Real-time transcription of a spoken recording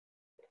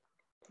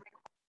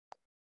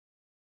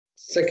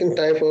Second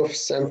type of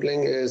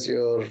sampling is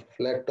your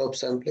flat top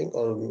sampling,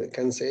 or we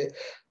can say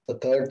the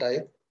third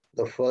type.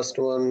 The first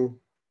one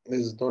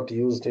is not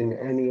used in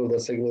any of the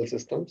signal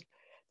systems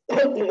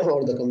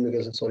or the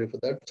communication, sorry for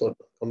that, so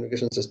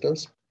communication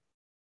systems.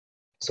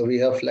 So we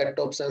have flat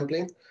top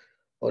sampling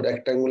or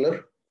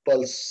rectangular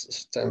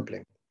pulse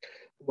sampling.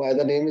 Why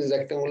the name is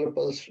rectangular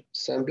pulse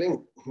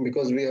sampling?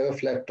 Because we have a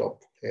flat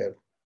top here.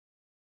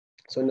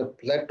 So in a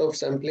flat top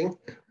sampling,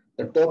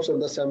 the tops of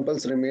the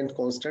samples remain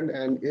constant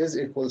and is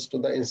equals to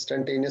the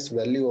instantaneous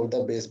value of the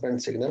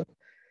baseband signal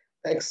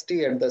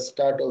xt at the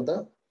start of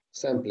the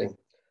sampling.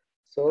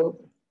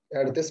 So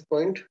at this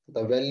point,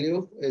 the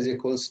value is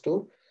equals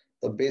to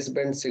the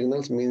baseband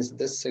signals, means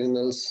this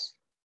signal's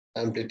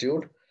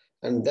amplitude,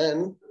 and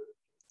then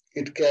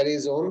it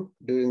carries on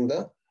during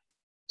the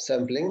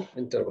sampling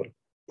interval.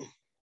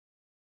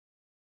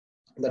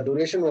 The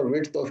duration or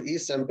width of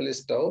each sample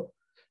is tau,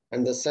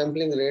 and the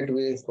sampling rate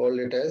we call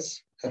it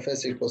as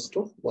fs equals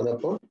to 1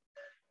 upon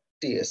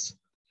ts.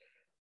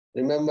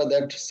 Remember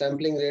that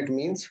sampling rate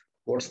means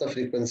what's the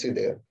frequency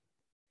there.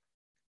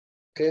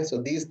 Okay,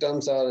 so these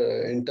terms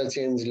are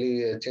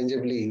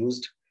interchangeably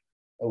used,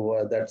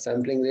 that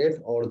sampling rate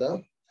or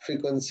the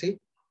frequency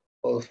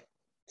of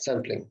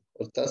sampling,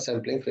 or the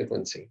sampling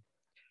frequency.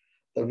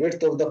 The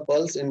width of the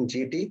pulse in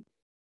GT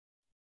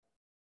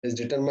is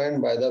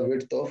determined by the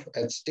width of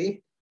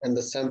HT, and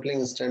the sampling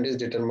instant is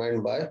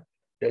determined by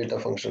delta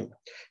function.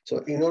 So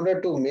in order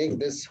to make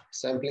this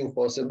sampling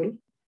possible,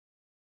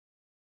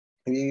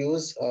 we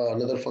use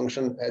another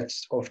function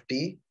h of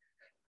t,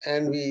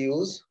 and we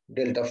use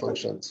delta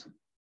functions,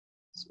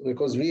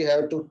 because we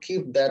have to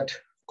keep that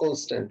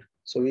constant.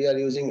 So we are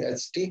using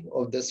ht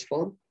of this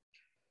form,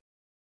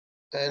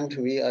 and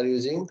we are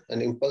using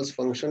an impulse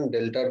function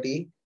delta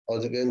t, or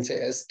you can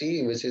say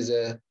st, which is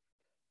a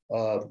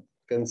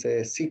can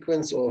say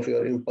sequence of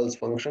your impulse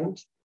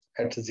functions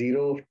at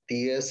 0,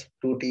 ts,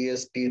 2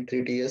 ts, 3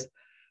 ts,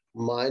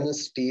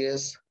 minus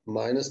ts,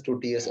 minus 2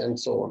 ts, and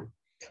so on.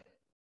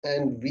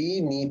 And we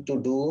need to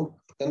do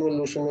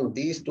convolution of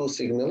these two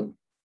signals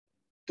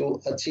to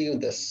achieve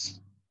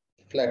this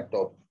flat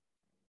top.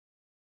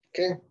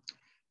 Okay,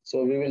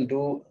 so we will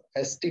do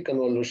st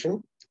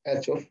convolution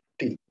h of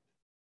t.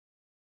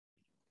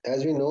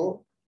 As we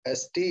know,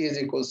 st is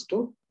equals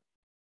to,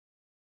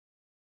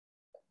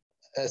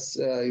 as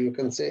you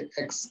can say,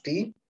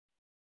 xt.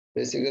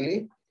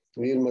 Basically,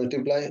 we will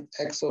multiply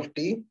x of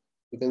t.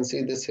 You can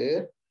see this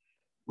here,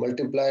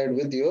 multiplied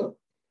with your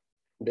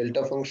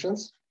delta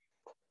functions.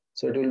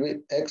 So it will be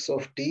x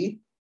of t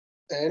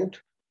and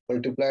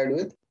multiplied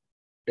with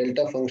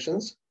delta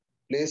functions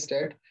placed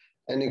at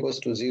n equals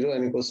to 0,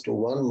 n equals to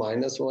 1,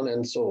 minus 1,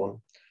 and so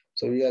on.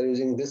 So we are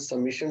using this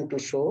summation to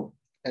show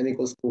n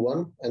equals to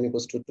 1, n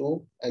equals to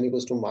 2, n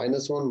equals to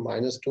minus 1,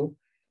 minus 2,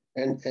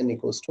 and n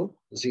equals to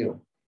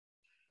 0.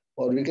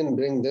 Or we can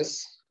bring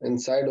this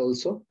inside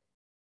also.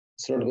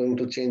 It's not going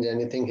to change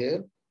anything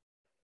here.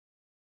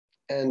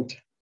 And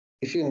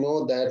if you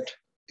know that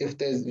if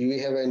we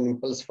have an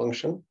impulse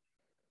function,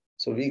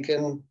 so we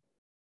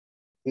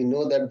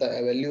know that the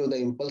value of the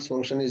impulse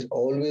function is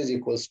always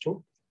equals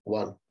to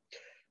 1.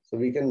 So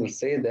we can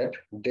say that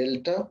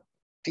delta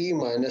t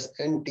minus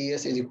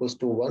nts is equals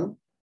to 1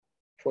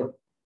 for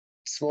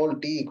small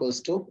t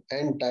equals to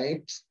n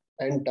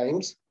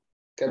times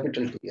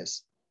capital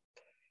Ts.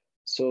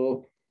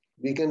 So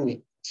we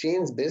can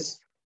change this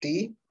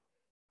t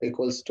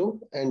equals to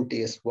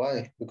nts.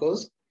 Why?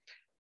 Because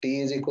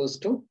t is equals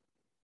to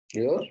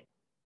your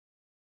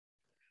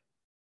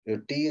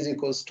t is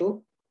equals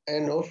to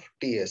n of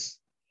ts.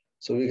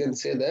 So we can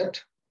say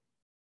that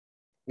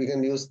we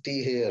can use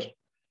t here.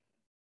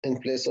 In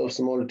place of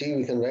small t,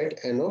 we can write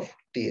n of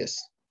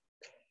ts.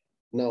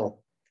 Now,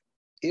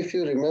 if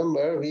you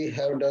remember, we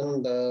have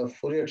done the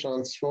Fourier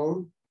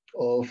transform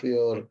of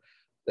your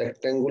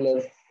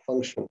rectangular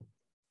function,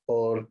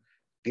 or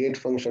gate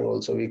function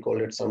also we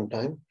call it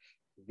sometime,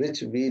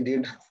 which we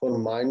did for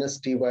minus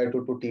t by 2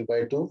 to t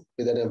by 2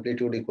 with an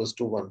amplitude equals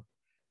to 1.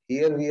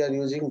 Here we are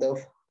using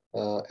the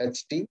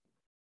ht,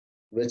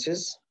 which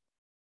is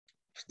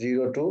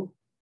 0 to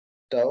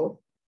tau,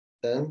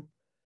 then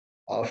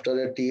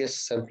after a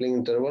ts sampling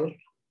interval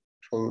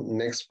from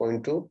next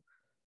point to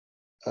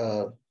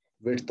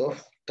width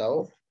of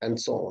tau, and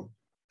so on,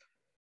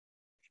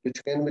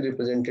 which can be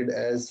represented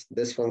as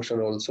this function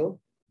also,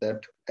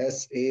 that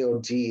SA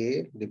or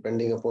GA,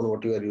 depending upon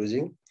what you are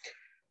using,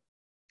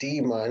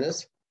 t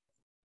minus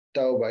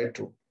tau by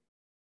 2.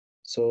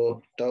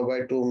 So tau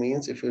by 2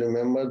 means, if you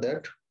remember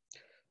that,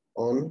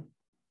 on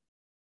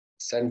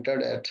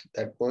centered at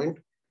that point,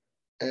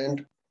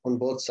 and on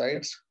both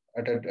sides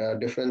at a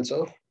difference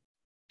of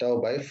tau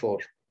by 4.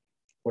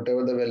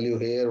 Whatever the value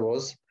here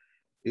was,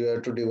 you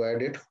have to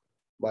divide it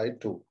by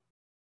 2.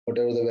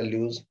 Whatever the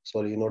values,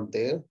 sorry, not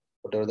there,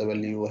 whatever the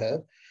value you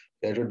have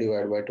to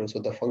divide by 2. So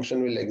the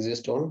function will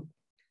exist on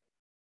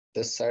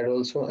this side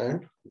also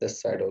and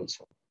this side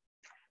also.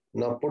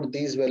 Now put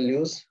these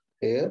values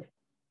here.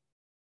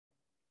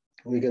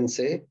 We can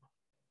say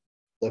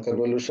the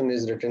convolution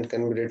is can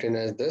be written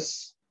as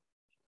this.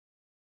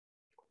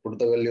 put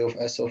the value of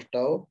S of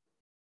tau,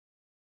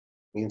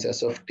 means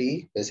S of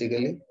t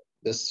basically.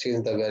 Just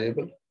change the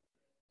variable.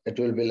 It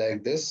will be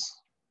like this,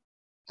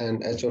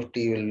 and H of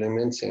t will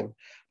remain same.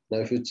 Now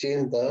if you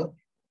change the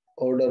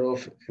order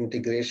of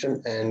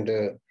integration and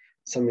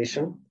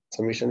summation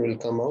will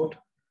come out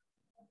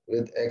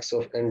with x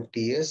of n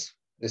ts.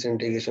 This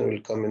integration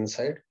will come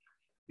inside.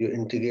 You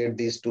integrate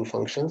these two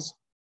functions.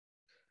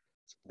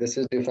 This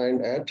is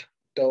defined at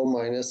tau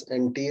minus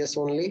nts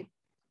only,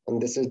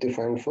 and this is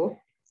defined for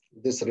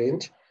this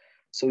range.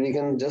 So we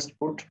can just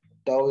put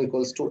tau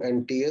equals to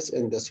nts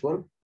in this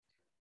one,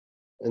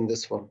 in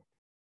this one.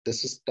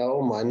 This is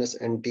tau minus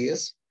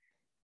nts.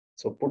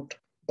 So put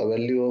the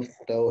value of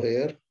tau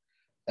here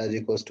as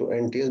equals to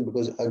nts,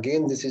 because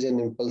again this is an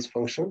impulse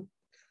function.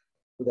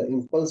 So the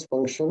impulse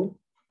function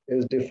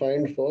is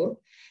defined for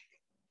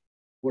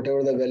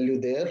whatever the value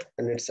there,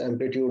 and its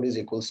amplitude is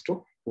equals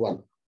to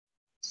 1.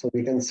 So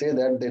we can say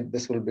that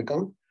this will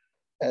become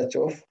h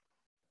of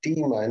t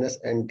minus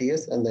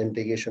nts, and the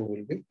integration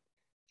will be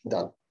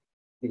done,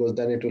 because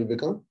then it will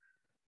become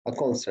a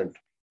constant.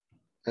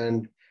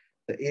 And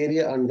the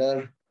area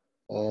under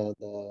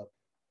the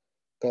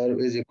curve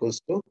is equals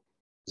to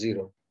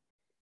 0.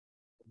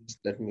 Just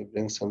let me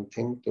bring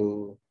something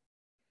to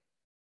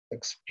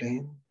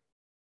explain.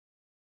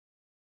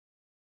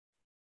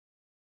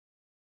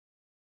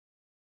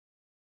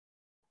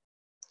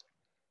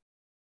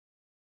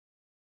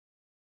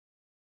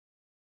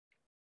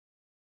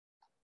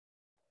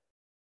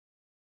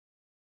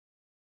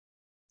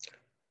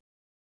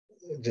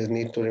 Just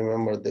need to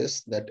remember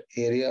this, that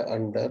area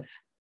under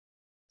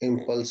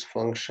impulse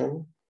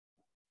function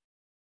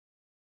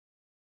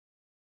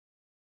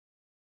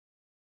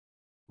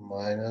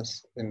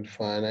minus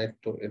infinite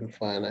to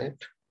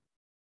infinite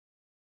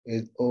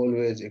is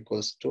always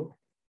equals to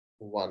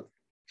 1.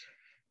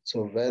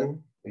 So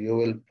when you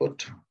will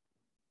put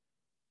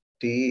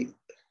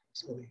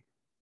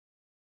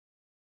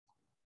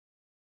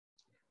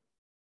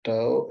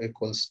tau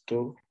equals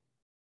to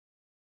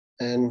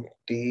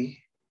nts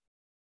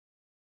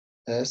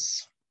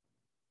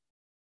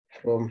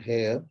from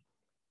here,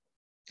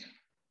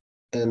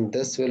 then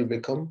this will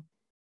become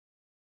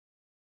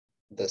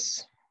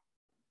this.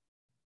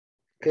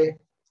 Okay,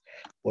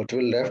 what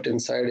will left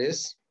inside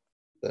is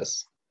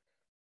this,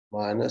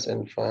 minus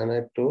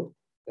infinite to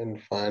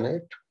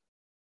infinite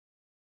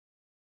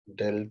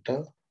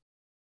delta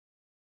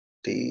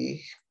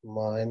t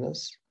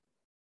minus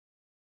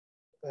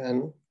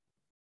n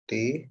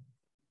t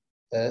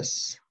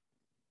s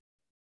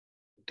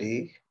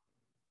d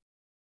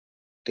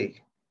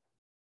t.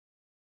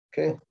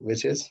 Okay,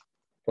 which is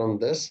from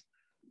this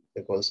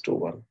equals to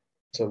 1.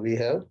 So we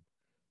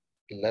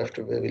left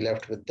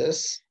with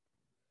this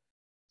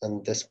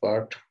and this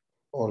part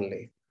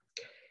only.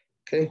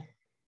 Okay.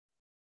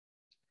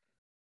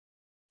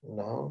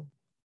 Now,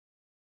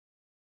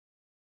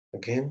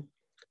 again,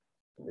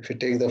 if you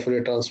take the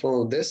Fourier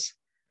transform of this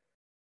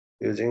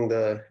using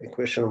the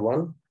equation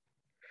 1,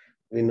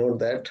 we know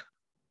that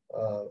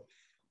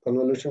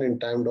convolution in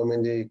time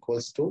domain is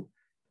equals to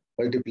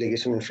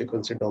multiplication in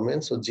frequency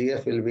domain. So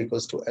GF will be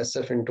equals to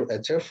SF into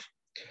HF.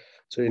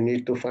 So you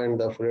need to find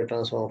the Fourier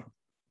transform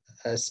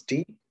of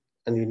ST,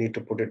 and you need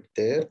to put it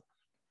there,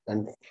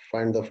 and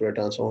find the Fourier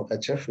transform of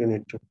HF, you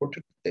need to put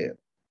it there.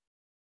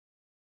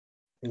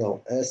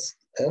 Now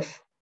SF,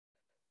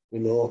 we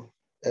know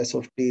S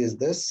of t is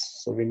this,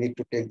 so we need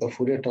to take the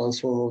Fourier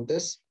transform of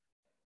this.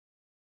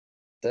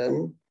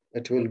 Then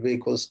it will be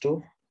equals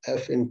to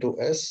F into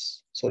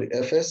S, sorry,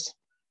 Fs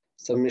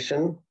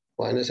summation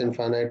minus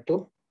infinite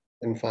to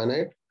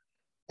infinite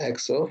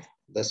x of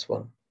this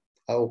one.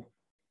 How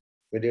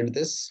we did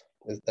this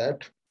is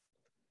that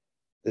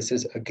this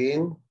is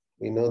again,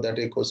 we know that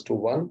equals to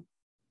 1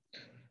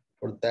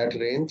 for that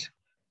range,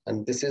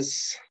 and this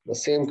is the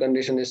same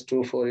condition is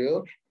true for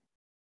your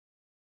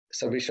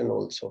summation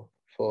also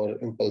for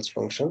impulse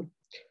function.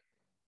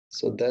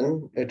 So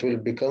then it will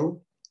become,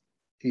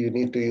 you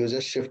need to use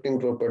a shifting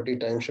property,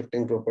 time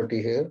shifting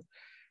property here,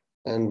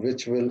 and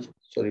which will,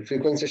 sorry,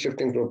 frequency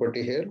shifting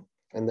property here,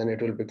 and then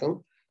it will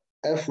become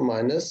F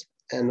minus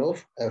N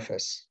of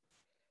Fs,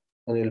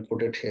 and you'll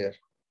put it here.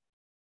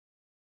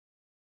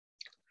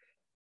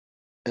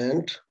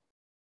 And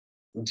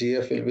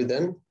GF will be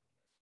then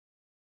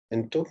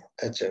into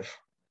HF.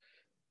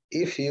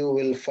 If you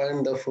will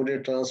find the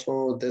Fourier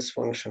transform of this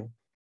function,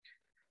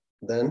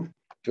 then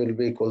it will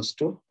be equals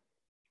to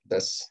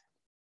this.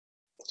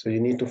 So you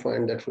need to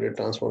find that Fourier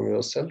transform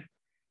yourself,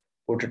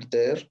 put it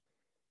there,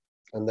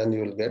 and then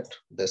you will get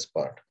this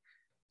part.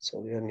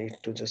 So you need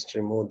to just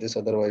remove this,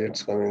 otherwise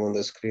it's coming on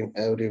the screen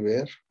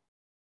everywhere.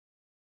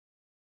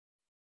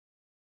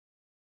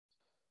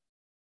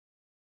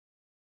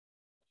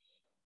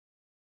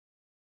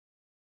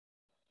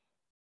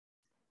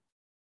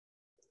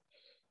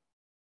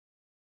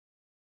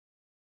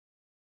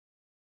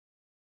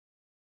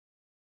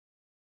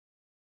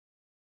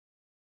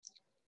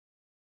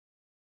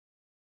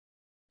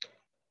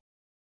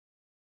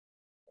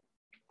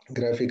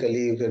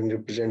 Graphically, you can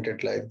represent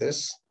it like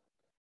this,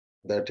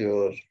 that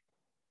your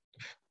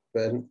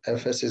when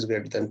fs is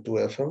greater than 2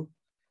 fm,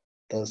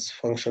 the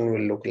function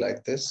will look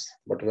like this.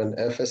 But when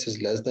fs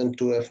is less than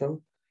 2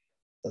 fm,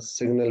 the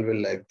signal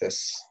will like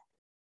this.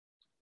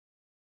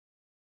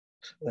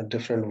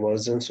 Different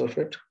versions of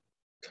it.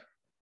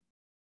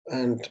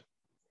 And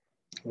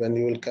when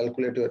you will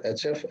calculate your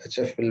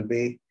HF will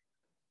be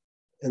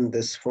in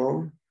this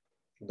form,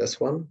 this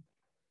one,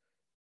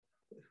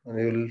 and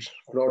you will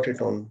plot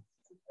it on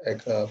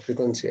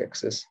frequency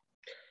axis.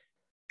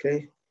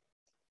 Okay.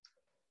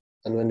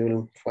 And when you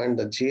will find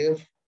the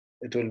GF,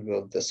 it will be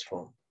of this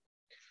form.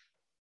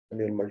 And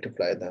you will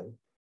multiply them.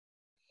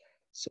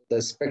 So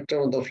the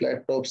spectrum of the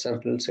flat top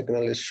sample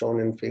signal is shown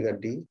in figure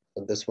D.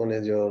 So this one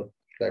is your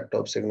flat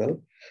top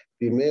signal.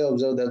 We may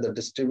observe that the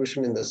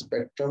distribution in the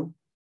spectrum,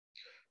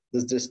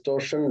 this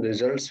distortion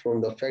results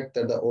from the fact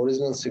that the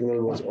original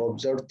signal was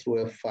observed through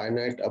a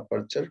finite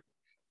aperture.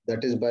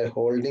 That is, by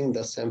holding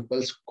the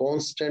samples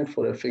constant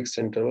for a fixed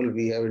interval,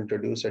 we have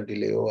introduced a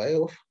delay of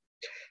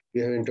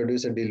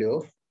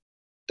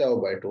tau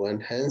by 2,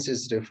 and hence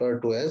is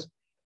referred to as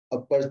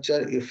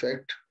aperture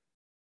effect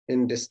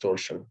in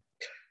distortion.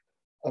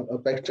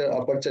 Aperture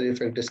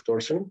effect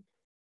distortion.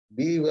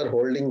 We were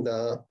holding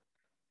the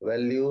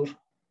value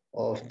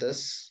of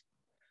this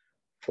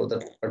for the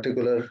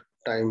particular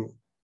time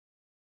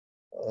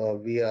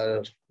we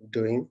are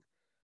doing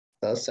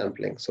the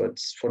sampling. So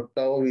it's for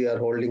tau, we are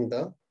holding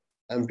the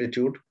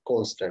amplitude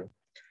constant.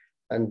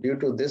 And due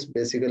to this,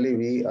 basically,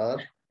 we are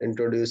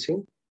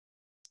introducing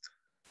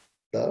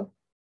the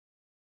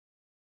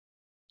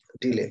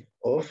delay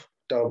of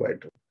tau by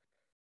 2.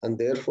 And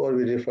therefore,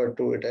 we refer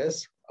to it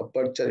as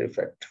aperture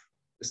effect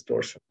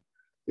distortion.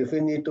 If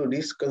we need to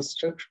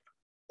reconstruct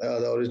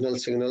the original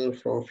signal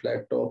from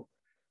flat top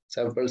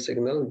sample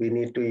signal, we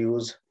need to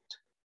use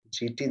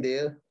GT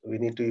there. We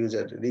need to use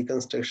a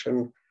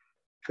reconstruction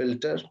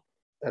filter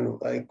and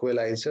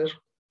equalizer,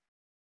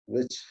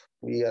 which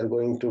we are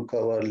going to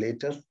cover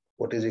later.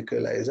 What is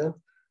equalizer?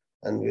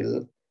 And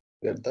we'll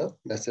get the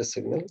message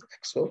signal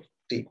X of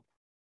t.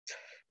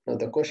 Now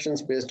the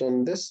questions based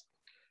on this,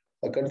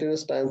 a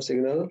continuous time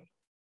signal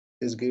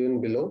is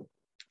given below.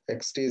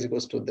 Xt is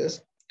equals to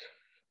this.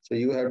 So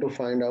you have to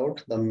find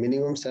out the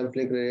minimum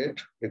sampling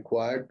rate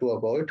required to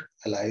avoid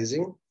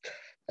aliasing.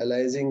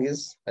 Aliasing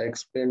is, I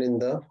explained in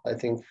the, I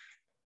think,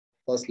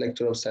 first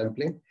lecture of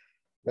sampling,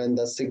 when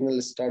the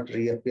signal start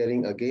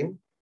reappearing again.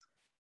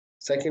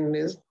 Second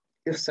is,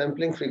 if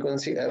sampling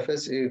frequency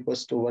fs is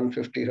equals to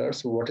 150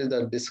 Hz, what is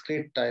the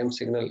discrete time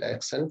signal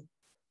xn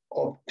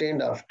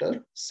obtained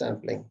after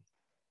sampling?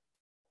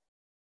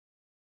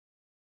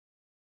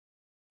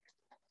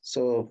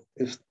 So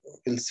if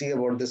we'll see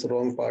about this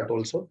wrong part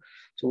also.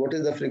 So what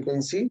is the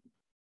frequency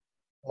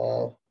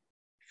for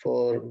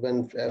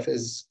when f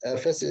is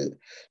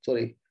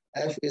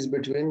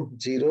between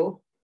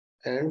 0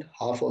 and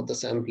half of the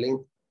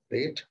sampling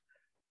rate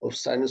of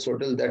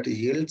sinusoidal that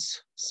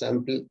yields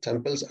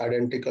samples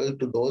identical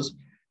to those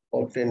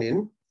obtained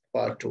in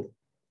part 2.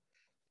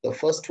 The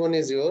first one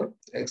is your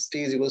xt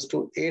is equals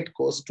to 8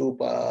 cos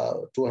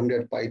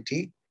 200 pi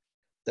t.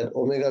 That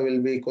omega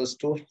will be equals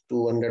to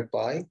 200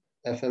 pi.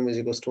 Fm is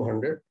equals to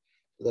 100.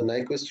 The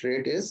Nyquist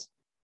rate is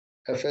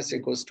Fs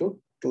equals to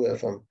 2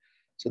 Fm.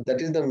 So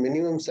that is the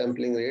minimum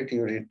sampling rate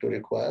you need to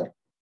require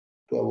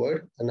to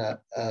avoid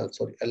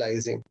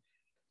aliasing.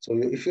 So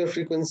if your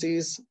frequency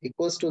is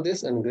equals to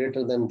this and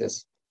greater than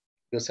this,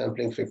 your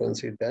sampling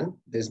frequency, then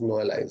there's no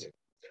aliasing.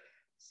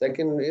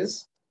 Second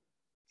is,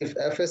 if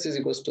Fs is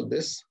equals to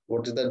this,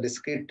 what is the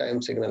discrete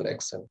time signal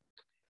xn?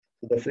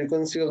 The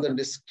frequency of the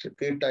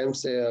discrete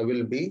times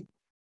will be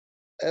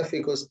f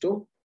equals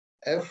to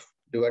f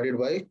divided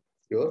by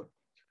your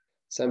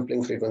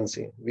sampling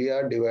frequency. We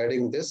are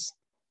dividing this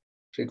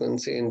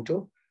frequency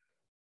into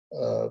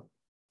the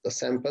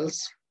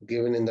samples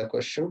given in the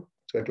question.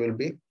 So it will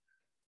be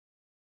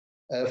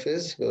f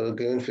is your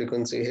given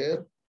frequency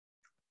here.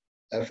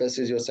 Fs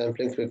is your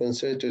sampling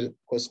frequency. It is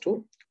equals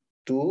to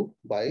 2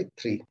 by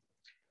 3.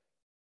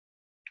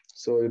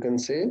 So you can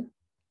say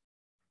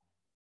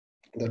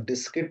the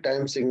discrete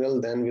time signal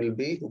then will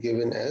be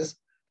given as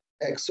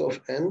x of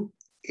n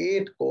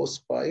 8 cos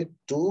pi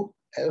 2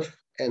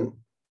 fn.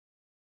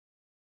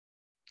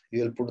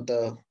 You will put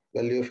the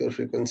value of your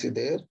frequency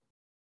there.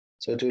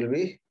 So it will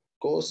be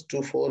cos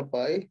 24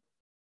 pi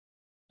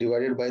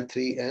divided by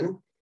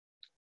 3n.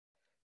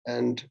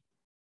 And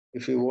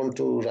if you want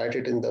to write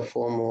it in the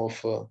form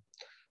of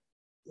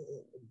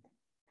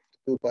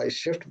 2 pi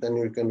shift, then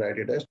you can write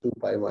it as 2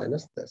 pi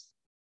minus this.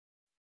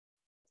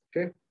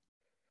 Okay.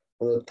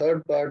 Now the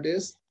third part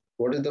is,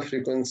 what is the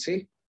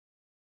frequency?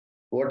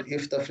 What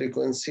if the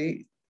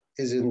frequency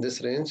is in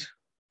this range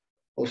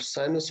of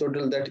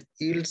sinusoidal that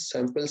yields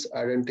samples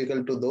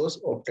identical to those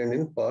obtained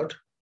in part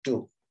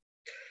 2?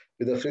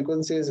 If the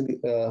frequency is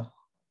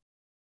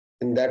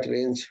in that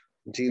range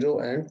 0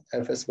 and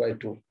fs by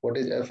 2. What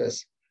is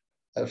fs?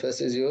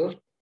 Fs is your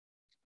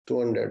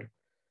 200.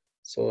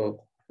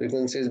 So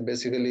frequency is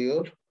basically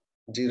your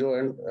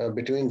 0 and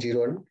between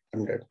 0 and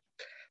 100.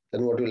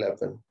 Then what will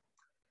happen?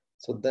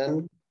 So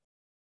then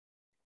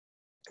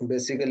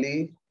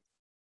basically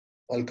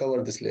I'll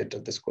cover this later,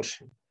 this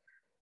question.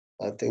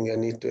 I think I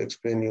need to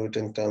explain you it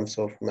in terms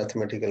of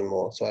mathematical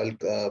more. So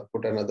I'll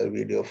put another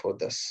video for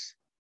this.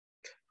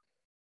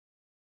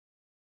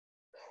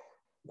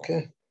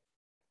 Okay.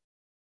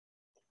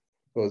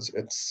 Because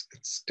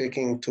it's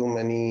taking too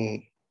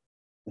many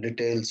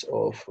details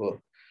of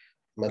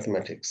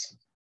mathematics.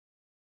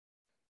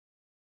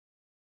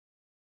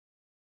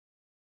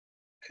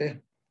 Okay.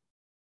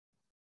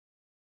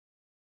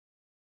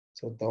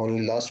 So the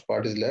only last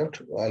part is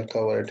left. I'll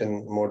cover it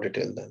in more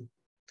detail then.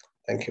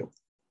 Thank you.